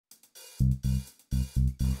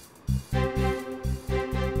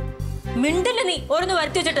മിണ്ടല്ലേ നീ ഓരോന്ന്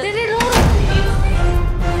വരുത്തി വെച്ചിട്ട്.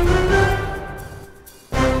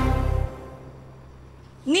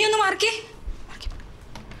 നീ ഒന്ന് മാർക്കേ.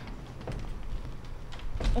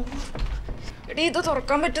 എടി ഇത്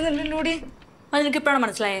തുറക്കാൻ പറ്റുന്നില്ലല്ലോടി. അത് നിനക്ക് ഇപ്പോഴാണ്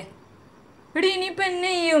മനസ്സിലായേ? എടി ഇനിയിപ്പോ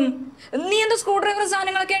എന്നെ ചെയ്യും? നീ എന്താ സ്ക്രൂ ഡ്രൈവർ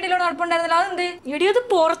സാധനങ്ങളൊക്കെ ഇടയിലോ നടപ്പുണ്ടായിരുന്നില്ല? അതെന്തേ? എടി അത്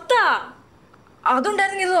പുറത്താ.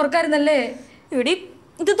 അതുണ്ടായിരുന്നെങ്കിൽ ഇത് തുറക്കായിരുന്നല്ലേ? എടി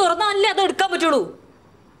ഇത് തുറന്നാലേ അത് എടുക്കാൻ പറ്റുള്ളൂ.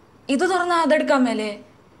 ഇത് തുറന്നാ അതെടുക്കാൻ മേലേ?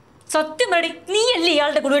 സത്യം പറയടി, നീ അല്ലേ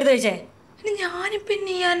ഇയാളുടെ കുടി എടുത്ത് വെച്ചേ? ഞാനിപ്പോ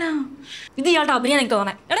എന്ത് ചെയ്യാനാ? ഇത് ഇയാളുടെ അഭിനയം എനിക്ക്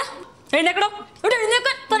തോന്നേ. എടാ എഴുന്നേക്കടോ, ഇവിടെ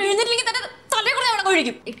എഴുന്നേക്കാൻ. എഴുന്നേറ്റില്ലെങ്കിൽ തന്നെ തലേ കൂടെ അവിടെ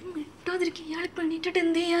കഴിക്കും. മിട്ടാതിരിക്കും. ഇയാൾ പെണ്ണിട്ടിട്ട്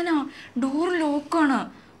എന്ത് ചെയ്യാനാ? ഡോർ ലോക്കാണ്.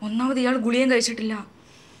 ഒന്നാമത് ഇയാൾ ഗുളിയും കഴിച്ചിട്ടില്ല.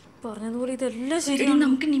 പറഞ്ഞതുപോലെ ഇതെല്ലാം ശരി.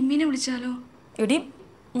 നമുക്ക് നിമ്മിനെ വിളിച്ചാലോ? എടി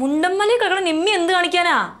മുണ്ടമ്മലി കിടക്കണ നിമ്മി എന്ത്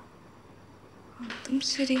കാണിക്കാനാ? അതും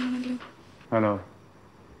ശരിയാണല്ലോ. Hello,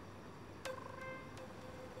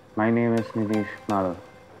 my name is Nithish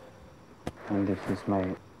and this is my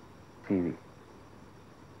PV.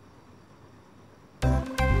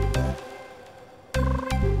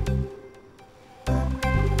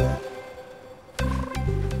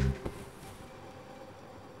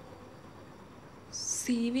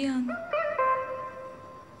 CV ആണ്.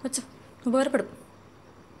 ഉപകാരപ്പെടും.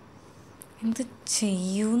 എന്ത്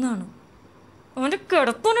ചെയ്യൂന്നാണ് അവന്റെ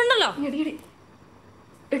കിടപ്പുണ്ടല്ലോ.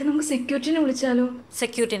 എടി നമുക്ക് സെക്യൂരിറ്റിനെ വിളിച്ചാലോ?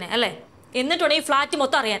 സെക്യൂരിറ്റിനെ അല്ലേ? എന്നിട്ടാണ് ഈ ഫ്ലാറ്റ്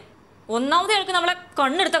മൊത്തം അറിയാൻ. ഒന്നാമത് ആൾക്ക് നമ്മളെ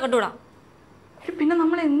കണ്ണെടുത്താ കണ്ടുകൂടാ. പിന്നെ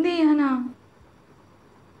നമ്മൾ എന്ത് ചെയ്യാനാ?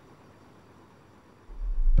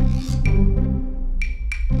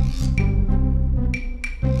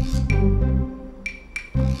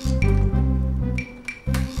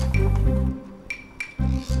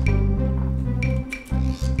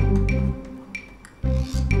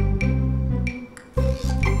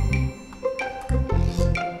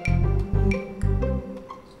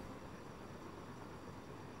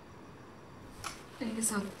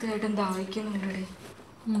 സത്യമായിട്ടും ദാഹിക്കുന്നുണ്ടേ.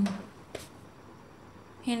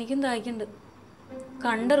 എനിക്കും ദാഹിക്കുന്നുണ്ട്.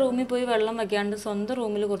 കണ്ട റൂമിൽ പോയി വെള്ളം വെക്കാണ്ട് സ്വന്തം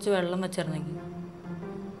റൂമിൽ കുറച്ച് വെള്ളം വെച്ചിരുന്നെങ്കിൽ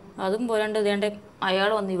അതും പോരാണ്ട് ഇതേണ്ട അയാൾ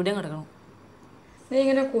വന്ന് ഇവിടെയും കിടക്കണം. നീ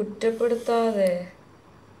ഇങ്ങനെ കുറ്റപ്പെടുത്താതെ.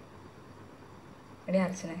 എടി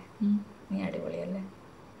അർച്ചനെ, നീ അടിപൊളിയല്ലേ?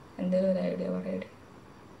 എന്തെങ്കിലും ഒരു ഐഡിയ പറയടി.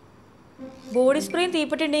 ബോഡി സ്പ്രേയും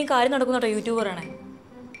തീപ്പെട്ടി ഉണ്ടെങ്കിൽ കാര്യം നടക്കുന്നുണ്ടോ? യൂട്യൂബറാണേ.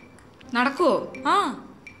 നടക്കുവോ? ആ,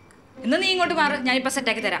 എന്നാ നീ ഇങ്ങോട്ട് മാറ്, ഞാനിപ്പോ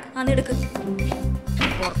സെറ്റാക്കി തരാം. ആ നീ എടുക്ക്.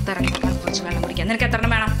 പുറത്തിറങ്ങി കുറച്ച് വെള്ളം കുടിക്കാം. നിനക്ക് എത്ര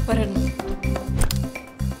എണ്ണം വേണം? ഒരെണ്ണം.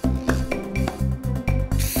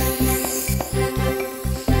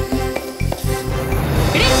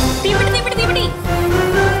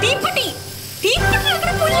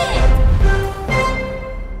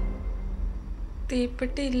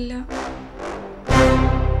 തീപ്പെട്ടി ഇല്ല.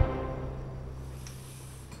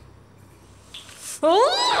 ഓ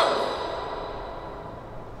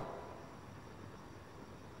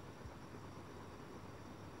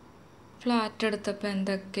ഫ്ലാറ്റ് എടുത്തപ്പോൾ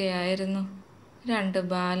എന്തൊക്കെയായിരുന്നു? 2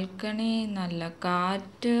 ബാൽക്കണി, നല്ല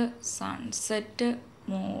കാറ്റ്, sunset,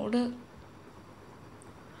 mood.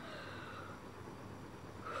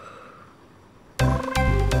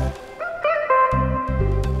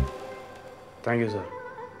 Thank you, sir.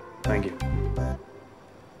 Thank you.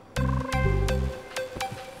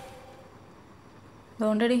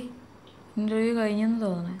 അതുകൊണ്ടടി interview കഴിഞ്ഞെന്ന്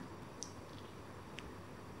തോന്നണേ.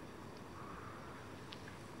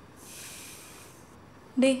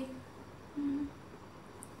 ഡേ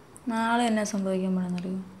നാളെ എന്നാ സംഭവിക്കാൻ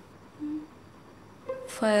പോണെന്നറിയോ?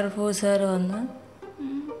 ഫയർഫോഴ്സുകാർ വന്ന്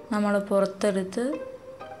നമ്മളെ പുറത്തെടുത്ത്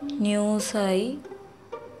ന്യൂസായി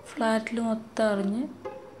ഫ്ലാറ്റിൽ മൊത്തം അറിഞ്ഞ്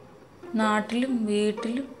നാട്ടിലും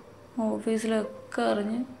വീട്ടിലും ഓഫീസിലൊക്കെ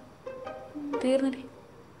അറിഞ്ഞ് തീർന്നില്ലേ?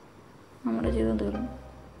 നമ്മുടെ ജീവിതം തീർന്നു.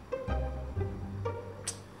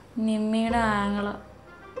 നിമ്മിയുടെ ആങ്ങള,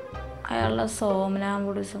 അയാളുടെ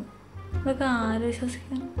സോമനാമ്പുഡിസം, ഇതൊക്കെ ആര്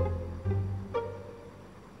വിശ്വസിക്കാൻ?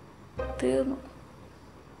 തീർന്നു.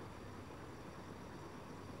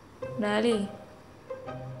 ഡാലി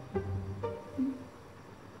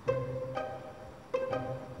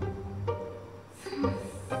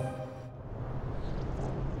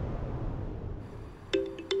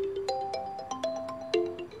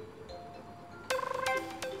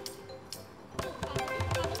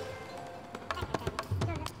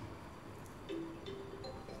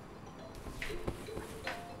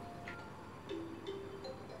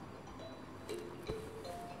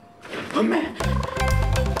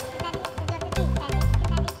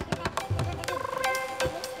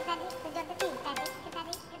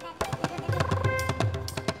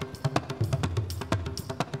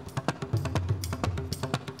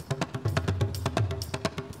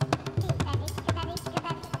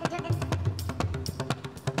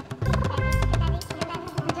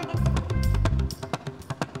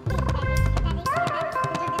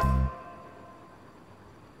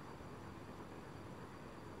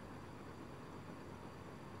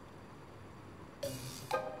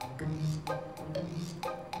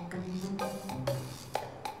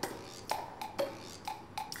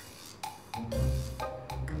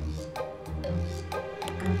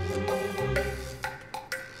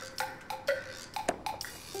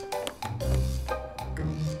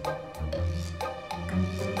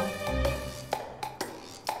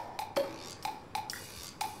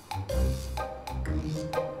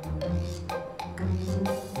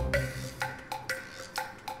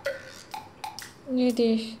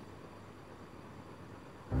Nithish.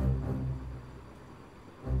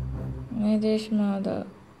 Nithish mother.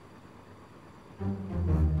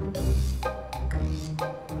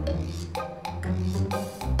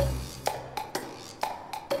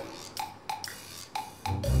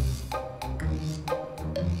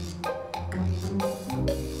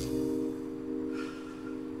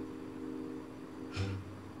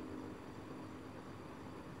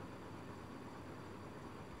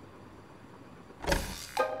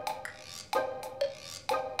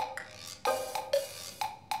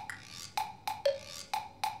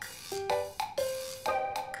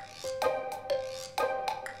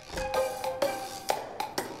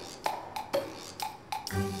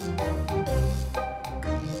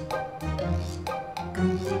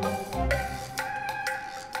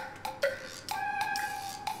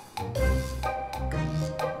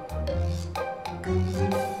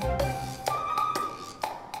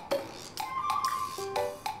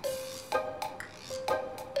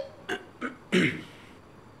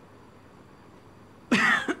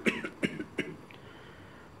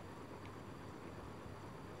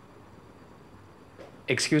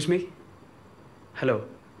 Excuse me? Hello?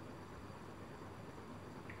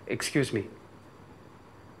 Excuse me?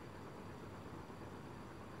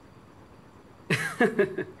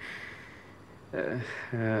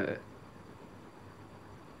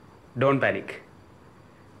 Don't panic.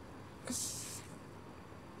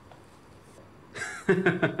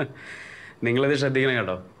 നിങ്ങളിത് ശ്രദ്ധിക്കണം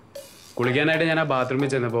കേട്ടോ. കുളിക്കാനായിട്ട് ഞാൻ ആ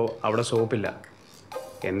ബാത്റൂമിൽ ചെന്നപ്പോൾ അവിടെ സോപ്പില്ല.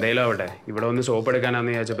 എന്തായാലും ആവട്ടെ, ഇവിടെ ഒന്ന് സോപ്പ്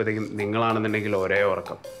എടുക്കാനാണെന്ന് ചോദിച്ചപ്പോഴത്തേക്കും നിങ്ങളാണെന്നുണ്ടെങ്കിൽ ഒരേ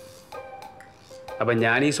ഉറക്കം. അപ്പം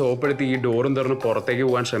ഞാൻ ഈ സോപ്പ് എടുത്ത് ഈ ഡോറും തുറന്ന് പുറത്തേക്ക്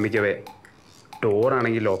പോകാൻ ശ്രമിക്കവേ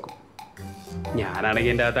ഡോറാണെങ്കിൽ ലോക്കും.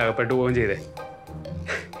 ഞാനാണെങ്കിൽ എൻ്റെ അകത്ത് അകപ്പെട്ടു പോവുകയും ചെയ്തേ.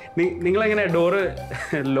 നിങ്ങളെങ്ങനെ door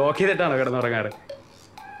lock ചെയ്തിട്ടാണോ കിടന്നുറങ്ങാറ്?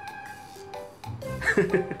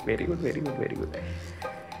 Very good, very good, very good.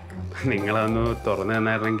 നിങ്ങളതൊന്ന് തുറന്നു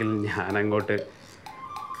തന്നായിരുന്നെങ്കിൽ ഞാനങ്ങോട്ട്.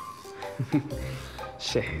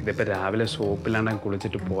 ഇതിപ്പോൾ രാവിലെ സോപ്പില്ലാണ്ട്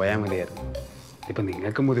കുളിച്ചിട്ട് പോയാൽ മതിയായിരുന്നു. ഇപ്പം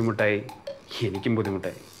നിങ്ങൾക്കും ബുദ്ധിമുട്ടായി, എനിക്കും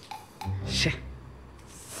ബുദ്ധിമുട്ടായി.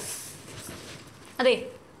 അതെ,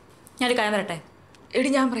 ഞാനൊരു കാര്യം പറയട്ടെ. എടി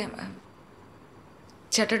ഞാൻ പറയാം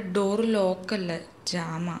ചേട്ടാ, ഡോറ് ലോക്കല്ല,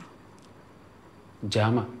 ജാമാ.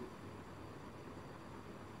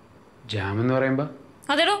 ജാമെന്ന് പറയുമ്പോൾ?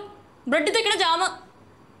 അതേടോ, ബ്രെഡ് തെക്കണ ജാമ്.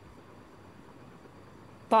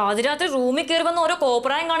 പാതിരാത്രി റൂമിൽ കയറി വന്ന് ഓരോ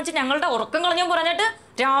കോപ്രായം കാണിച്ച് ഞങ്ങളുടെ ഉറക്കം കളഞ്ഞു പറഞ്ഞിട്ട്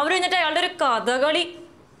രാവിലെ കഴിഞ്ഞിട്ട് അയാളുടെ ഒരു കഥകളി.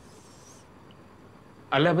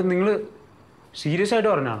 അല്ല, അപ്പം നിങ്ങൾ സീരിയസ് ആയിട്ട്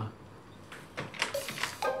പറഞ്ഞാണോ?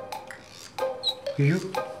 അയ്യോ,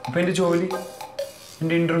 അപ്പം എൻ്റെ ജോലി,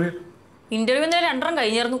 എൻ്റെ ഇന്റർവ്യൂ ഇന്നലെ 2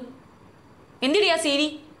 കഴിഞ്ഞായിരുന്നു. എന്തിടിയാ സീരി?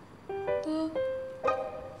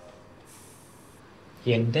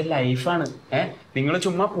 എൻ്റെ ലൈഫാണ്. നിങ്ങൾ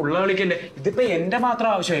ചുമ്മാ പുള്ള കളിക്കല്ലേ. ഇതിപ്പോ എൻ്റെ മാത്രം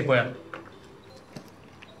ആവശ്യമായി പോയാ.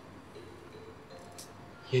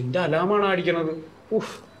 എൻ്റെ അലാമാണ് അടിക്കണത്.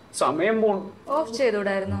 സമയം പോണു. ഓഫ്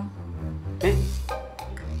ചെയ്തൂടായിരുന്നോ?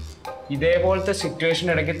 ഇതേപോലത്തെ സിറ്റുവേഷൻ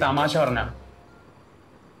ഇടയ്ക്ക് തമാശ പറഞ്ഞ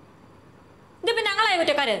ഇതിപ്പോ ഞങ്ങളായ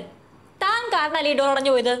കുറ്റക്കാര്. താൻ കാരണല്ലേ ഈ ഡോർ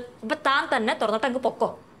അടഞ്ഞു പോയത്. ഇപ്പൊ താൻ തന്നെ തുറന്നിട്ട് അങ്ങ് പൊക്കോ.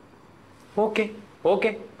 Okay okay,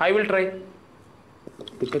 I will try.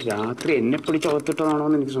 ഇപ്പൊ രാത്രി എന്നെ പിടിച്ച് അകത്തിട്ടതാണോ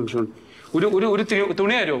എന്ന് എനിക്ക് സംശയമുണ്ട്. ഒരു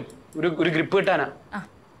തുണി തരുമോ? ഒരു ഗ്രിപ്പ് കിട്ടാനാ.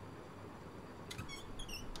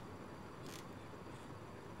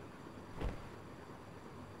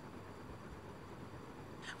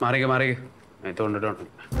 മാറിക തോണ്ടിട്ടുണ്ട്.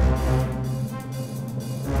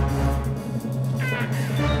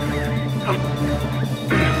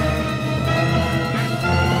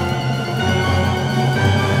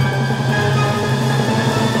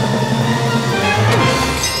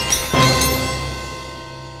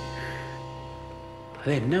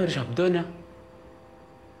 അതെന്നാ ഒരു ശബ്ദം? എന്നാ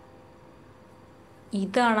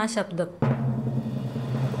ഇതാണ് ആ ശബ്ദം.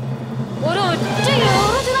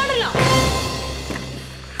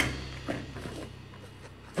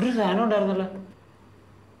 ഒരു സാധനം ഉണ്ടായിരുന്നല്ലോ.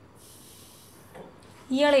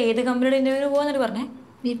 ഇയാളെ ഏത് കമ്പനിയുടെ ഇന്റർവ്യൂ പോവാന്നിട്ട് പറഞ്ഞേ?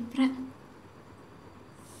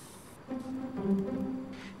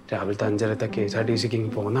 രാവിലത്തെ 5:30 KSRTCക്ക്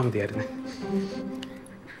പോന്നാ മതിയായിരുന്നു.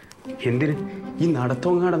 എന്തിന് ഈ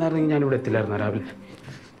നടത്തം നടന്നായിരുന്നെങ്കിൽ ഞാനിവിടെ എത്തില്ലായിരുന്നു രാവിലെ.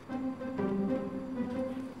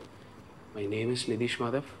 My name is Nitish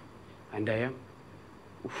Madhav and I am.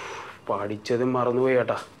 പഠിച്ചതും മറന്നുപോയി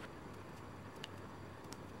കേട്ടാ.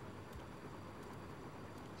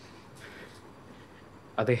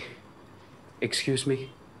 അതെ, എക്സ്ക്യൂസ് മീ,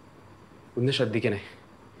 ഒന്ന് ശ്രദ്ധിക്കണേ.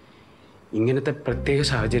 ഇങ്ങനത്തെ പ്രത്യേക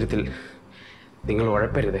സാഹചര്യത്തിൽ നിങ്ങൾ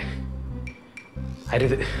ഉഴപ്പരുത്,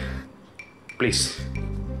 അരുത്, പ്ലീസ്.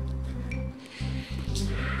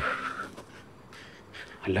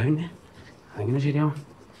 അല്ല പിന്നെ അതെങ്ങനെ ശരിയാവും?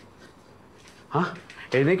 ആ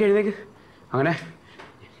എഴുന്നേക്ക്. അങ്ങനെ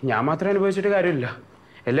ഞാൻ മാത്രം അനുഭവിച്ചിട്ട് കാര്യമില്ല.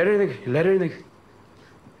 എല്ലാവരും എഴുന്നേക്ക്.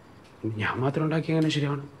 ഞാൻ മാത്രം ഉണ്ടാക്കി എങ്ങനെ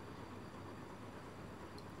ശരിയാണ്?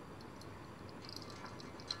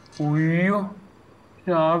 അയ്യോ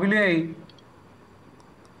രാവിലെയായി.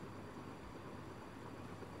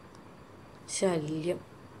 ശല്യം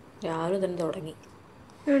രാവിലെ തന്നെ തുടങ്ങി.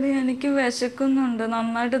 എടി എനിക്ക് വിശക്കുന്നുണ്ട്,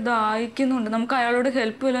 നന്നായിട്ട് ദാഹിക്കുന്നുണ്ട്. നമുക്ക് അയാളോട്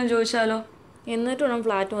ഹെൽപ്പ് വല്ലതും ചോദിച്ചാലോ? എന്നിട്ട് വേണം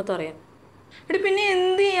ഫ്ലാറ്റ് മൊത്തം അറിയാൻ. എടി പിന്നെ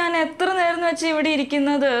എന്ത് ചെയ്യാൻ? എത്ര നേരം വെച്ച് ഇവിടെ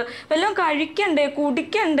ഇരിക്കുന്നത്? വല്ലതും കഴിക്കണ്ടേ,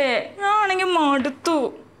 കുടിക്കണ്ടേ? ഞാനാണെങ്കിൽ മടുത്തു.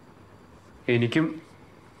 എനിക്കും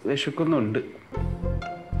വിശക്കുന്നുണ്ട്.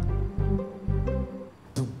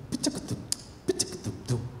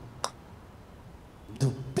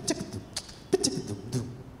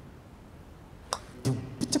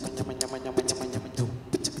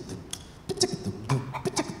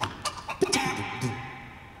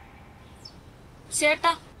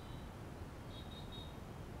 ചേട്ടാ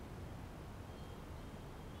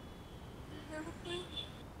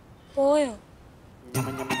പോയോ?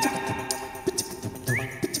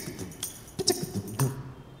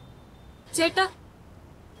 ചേട്ടാ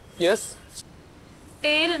യെസ്.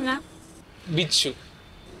 പേരെന്നാ? ബിച്ചു.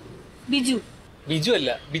 ബിജു അല്ല,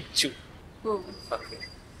 ബിച്ചു. ഓ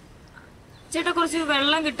ചേട്ടാ കുറച്ച്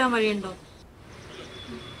വെള്ളം കിട്ടാൻ വഴിയുണ്ടോ?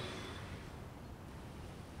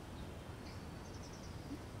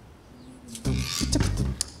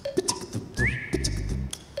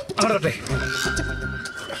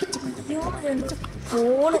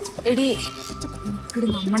 ഫോണ് എടി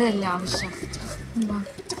നമ്മുടെ അല്ലേ ആവശ്യം.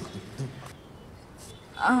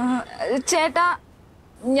 ചേട്ടാ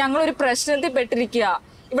ഞങ്ങളൊരു പ്രശ്നത്തിൽ പെട്ടിരിക്കുക.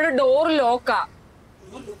 ഇവിടെ ഡോർ ലോക്കാ.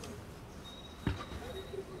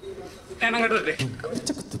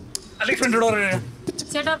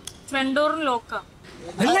 ചേട്ടാ ഫ്രണ്ട് ഡോറും ലോക്കാ.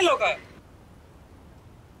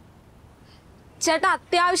 ചേട്ടാ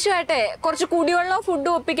അത്യാവശ്യമായിട്ടെ കുറച്ച് കുടിവെള്ളവും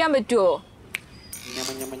ഫുഡും ഒപ്പിക്കാൻ പറ്റുമോ?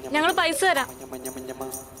 ഞങ്ങൾ പൈസ തരാം.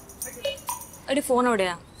 ഒരു ഫോൺ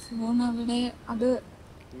എവിടെയാ? ഫോൺ അവിടെ. അത്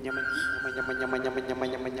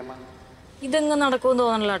ഇതെങ്ങ് നടക്കുമെന്ന്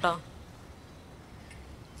തോന്നണല്ലോ കേട്ടോ.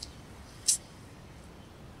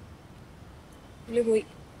 പോയി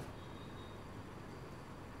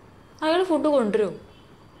അയാൾ ഫുഡ് കൊണ്ടുവരും.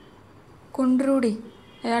 കൊണ്ടുവരൂടി.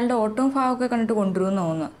 അയാളുടെ ഓട്ടവും ഭാവമൊക്കെ കണ്ടിട്ട് കൊണ്ടുവരുമെന്ന്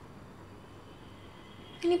തോന്നുന്നു.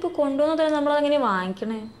 ഇനിയിപ്പോ കൊണ്ടുവന്നത് നമ്മളതെങ്ങനെ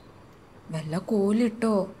വാങ്ങിക്കണേ? വല്ല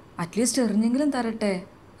കോലിട്ടോ, അറ്റ്ലീസ്റ്റ് എറിഞ്ഞെങ്കിലും തരട്ടെ.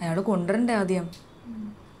 അയാൾ കൊണ്ടുവരണ്ടേ ആദ്യം?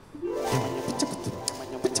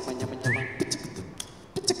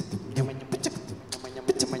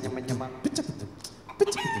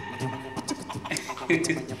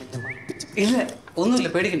 ഇല്ല ഒന്നുമില്ല,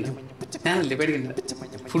 പേടിക്കണ്ട. ഞാനല്ലേ പേടിക്കണ്ട.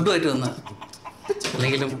 ഫുഡുമായിട്ട് വന്നാ.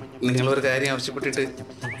 അല്ലെങ്കിലും നിങ്ങളൊരു കാര്യം ആവശ്യപ്പെട്ടിട്ട്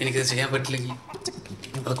എനിക്കത് ചെയ്യാൻ പറ്റില്ലെങ്കിൽ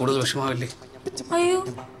അത് കൂടുതൽ വിഷമാവില്ലേ? അയ്യോ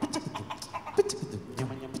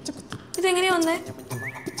ഇതെങ്ങനെയാ വന്നേ?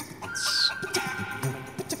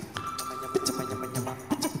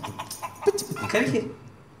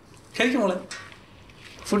 കഴിക്കും മോളെ,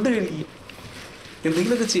 ഫുഡ് കഴിക്കും,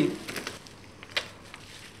 എന്തെങ്കിലുമൊക്കെ ചെയ്യും.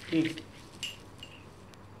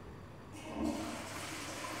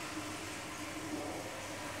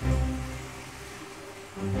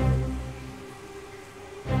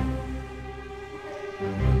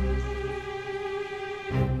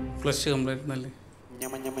 ഫ്ലഷ് കംപ്ലൈൻറ്റ് എന്നല്ലേ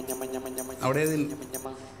അവിടെ?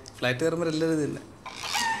 ഫ്ലാറ്റ് കയറുമ്പോൾ എല്ലാവരും ഇതില്ല.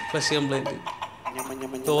 ഫ്ലഷ് കംപ്ലൈൻറ്റ്,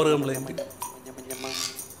 ഡോറ് കംപ്ലൈൻറ്റ്,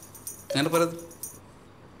 അങ്ങനെ പറയുന്നത്.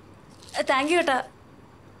 താങ്ക് യു കേട്ടാ.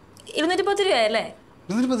 210 രൂപയല്ലേ?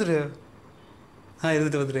 210 രൂപയോ? ആ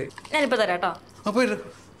 210 രൂപ ഞാനിപ്പോൾ തരാം കേട്ടോ. അപ്പോൾ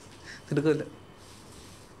എടുക്കില്ല.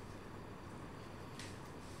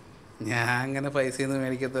 ഞാൻ അങ്ങനെ പൈസയൊന്നും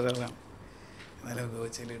മേടിക്കത്തൊരാളാണ്. എന്നാലും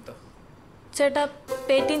ഉപയോഗിച്ചില്ല കേട്ടോ. ചേട്ടാ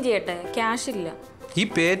പേടിഎം ചെയ്യട്ടെ? ക്യാഷ് ഇല്ല. ഈ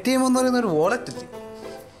പേടിഎം എന്ന് പറയുന്ന ഒരു വാളറ്റ് അല്ലേ?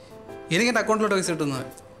 എനിക്ക് എൻ്റെ അക്കൗണ്ടിലോട്ട് പൈസ കിട്ടുന്നത്.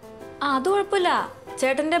 ആ അത് കുഴപ്പമില്ല.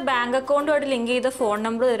 ചേട്ടൻ്റെ ബാങ്ക് അക്കൗണ്ടുമായിട്ട് ലിങ്ക് ചെയ്ത ഫോൺ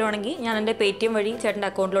നമ്പർ തരുവാണെങ്കിൽ ഞാൻ എൻ്റെ പേടിഎം വഴി ചേട്ടൻ്റെ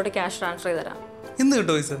അക്കൗണ്ടിലോട്ട് ക്യാഷ് ട്രാൻസ്ഫർ ചെയ്ത് തരാം. ഇന്ന്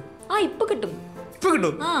കിട്ടുമോ പൈസ? ആ ഇപ്പം കിട്ടും. ഇപ്പം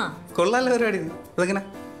കിട്ടും? ആ കൊള്ളാലോ പരിപാടി. അതെങ്ങനെ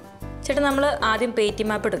ചേട്ടാ? നമ്മൾ ആദ്യം പേടിഎം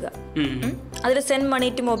ആപ്പ് എടുക്കുക. അതിൽ സെൻഡ് മണി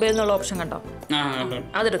ടു മൊബൈൽ എന്നുള്ള ഓപ്ഷൻ കണ്ടോ?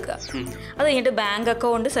 അതെടുക്കുക. അത് കഴിഞ്ഞിട്ട് ബാങ്ക്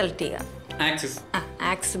അക്കൗണ്ട് സെലക്ട് ചെയ്യുക.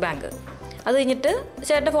 Axis bank. അത് കഴിഞ്ഞിട്ട്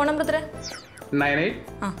ചേട്ടൻ്റെ ഫോൺ നമ്പർ എത്ര?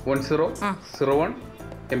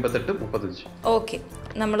 9810018835. ഓക്കെ,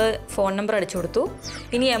 നമ്മൾ ഫോൺ നമ്പർ അടിച്ചു കൊടുത്തു.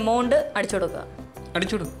 ഇനി എമൗണ്ട് അടിച്ചു കൊടുക്കുക.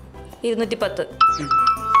 210.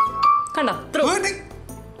 കണ്ടോ?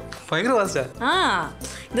 ആ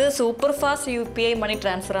ഇത് super fast UPI money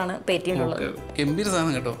transfer ആണ് പേടിഎമ്മിലുള്ളത്. ഗംഭീര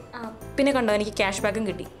സാധനം കേട്ടോ. പിന്നെ കണ്ടോ, എനിക്ക് ക്യാഷ് ബാക്കും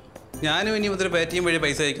കിട്ടി. ഞാനും ഇനി മുതൽ പേടിഎം വഴി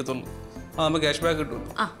പൈസ അയക്കത്തുള്ളൂ. ആ നമുക്ക് ക്യാഷ് ബാക്ക് കിട്ടും.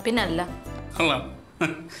 ആ പിന്നെ അല്ല, കൊള്ളാം.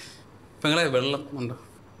 പെങ്ങളെ വെള്ളം ഉണ്ടോ?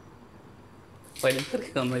 വലിയ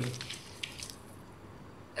തന്നാലും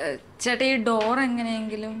ചേട്ടാ ഈ ഡോർ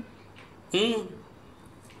എങ്ങനെയെങ്കിലും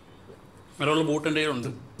ഒരാൾ ബൂട്ടിൻ്റെ ഉണ്ട്.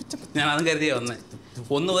 ഞാൻ അതും കരുതിയാ വന്നേ.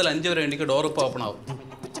 1 മുതൽ 5 വരെ എണ്ണിക്കോ, ഡോർ ഇപ്പോൾ ഓപ്പൺ ആവും.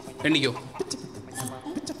 എണ്ണിക്കോ.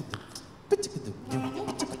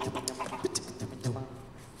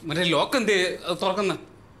 മറ്റേ ലോക്ക് എന്ത് തുറക്കുന്ന?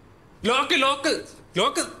 Lock lock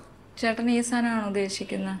lock. ചേട്ടൻ ഈ സാധനമാണോ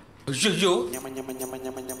ഉദ്ദേശിക്കുന്നത്? അയ്യോ,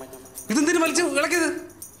 ഇതെന്തിനു വലിച്ചു കിടക്കിയത്?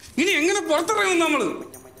 ഇനി എങ്ങനെ പുറത്തിറങ്ങും നമ്മള്?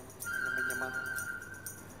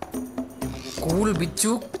 Cool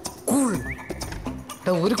Bichu cool.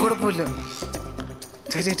 ഒരു കുഴപ്പമില്ല.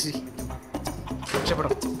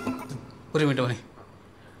 രക്ഷപ്പെടും. ഒരു മിനിറ്റ് മോനെ.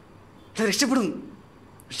 രക്ഷപ്പെടും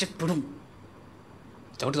രക്ഷപ്പെടും.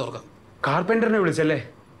 ചവിട്ടി തുറക്കാം. കാർപ്പൻറ്ററിനെ വിളിച്ചല്ലേ?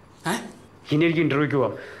 ഇനി എനിക്ക് ഇന്റർവ്യൂക്ക്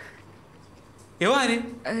പോവാം.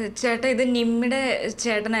 ചേട്ടാ ഇത് നിമ്മിയുടെ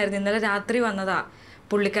ചേട്ടനായിരുന്നു. ഇന്നലെ രാത്രി വന്നതാ.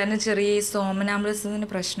 പുള്ളിക്കാരന് ചെറിയ സോമനാംബുലിസത്തിന്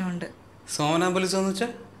പ്രശ്നമുണ്ട്. സോമനാംബുലിസം എന്ന്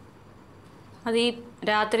വെച്ചാൽ അത് ഈ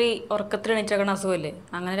രാത്രി ഉറക്കത്തിൽ എണീച്ചേക്കണ അസുഖമല്ലേ,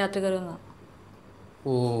 അങ്ങനെ രാത്രി കയറി വന്നതാ.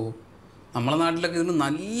 ഓ, നമ്മളെ നാട്ടിലൊക്കെ ഇതിന്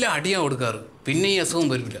നല്ല അടിയാണ് കൊടുക്കാറ്. പിന്നെ ഈ അസുഖം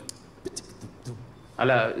വരില്ല.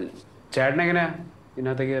 അല്ല, ചേട്ടൻ എങ്ങനെയാ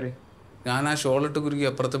ഇതിനകത്തേക്ക് കയറി? ഞാൻ ആ ഷോളിട്ട് കുരുക്കി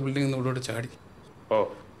അപ്പുറത്തെ ബിൽഡിംഗ് നിന്ന് ഇവിടെ ചാടി. ഓ,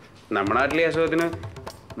 നമ്മുടെ നാട്ടിലെ അസുഖത്തിന്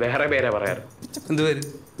വേറെ പേരാ പറയാറ്. എന്ത് പേര്?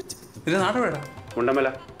 ഇത് നാടവേടാ ഉണ്ടമല.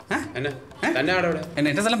 എന്നെ തന്നെ ആടവിടെ.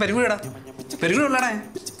 എൻ്റെ സ്ഥലം പെരുങ്ങൂടാ. പെരുങ്ങൂടാണേ.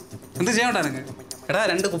 എന്ത് ചെയ്യണ്ടാ എനിക്ക്? എടാ,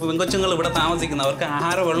 2 പെങ്കൊച്ചുങ്ങൾ ഇവിടെ താമസിക്കുന്ന, അവർക്ക്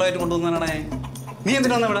ആഹാരം വെള്ളമായിട്ട് കൊണ്ടുവന്നാണേ. നീ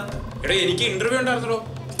എന്തിനാ വന്ന ഇവിടെ? എടാ, എനിക്ക് ഇന്റർവ്യൂ ഉണ്ടായിരുന്നോ?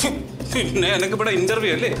 പിന്നെ എനിക്ക് ഇവിടെ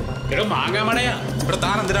ഇന്റർവ്യൂ അല്ലേ? എടോ മാങ്ങാമണയാ. ഇവിടെ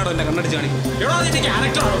താൻ എന്തിനാണോ എന്നെ കണ്ണടിച്ച് കാണിക്കും? എടോ, അതിന്റെ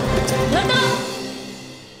ക്യാരക്ടറാണോ?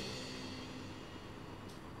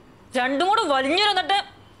 രണ്ടും കൂടെ വലിഞ്ഞിരുന്നിട്ട്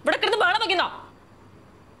ഇവിടെ കിടന്ന് ബഹളം വെക്കുന്നോ?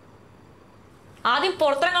 ആദ്യം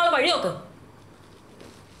പുറത്തിറങ്ങാനുള്ള വഴി നോക്ക്.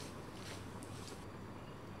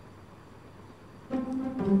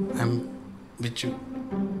 ബിച്ചു.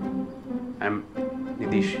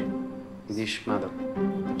 നിതീഷ് മാധവ്.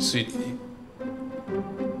 Sweet name.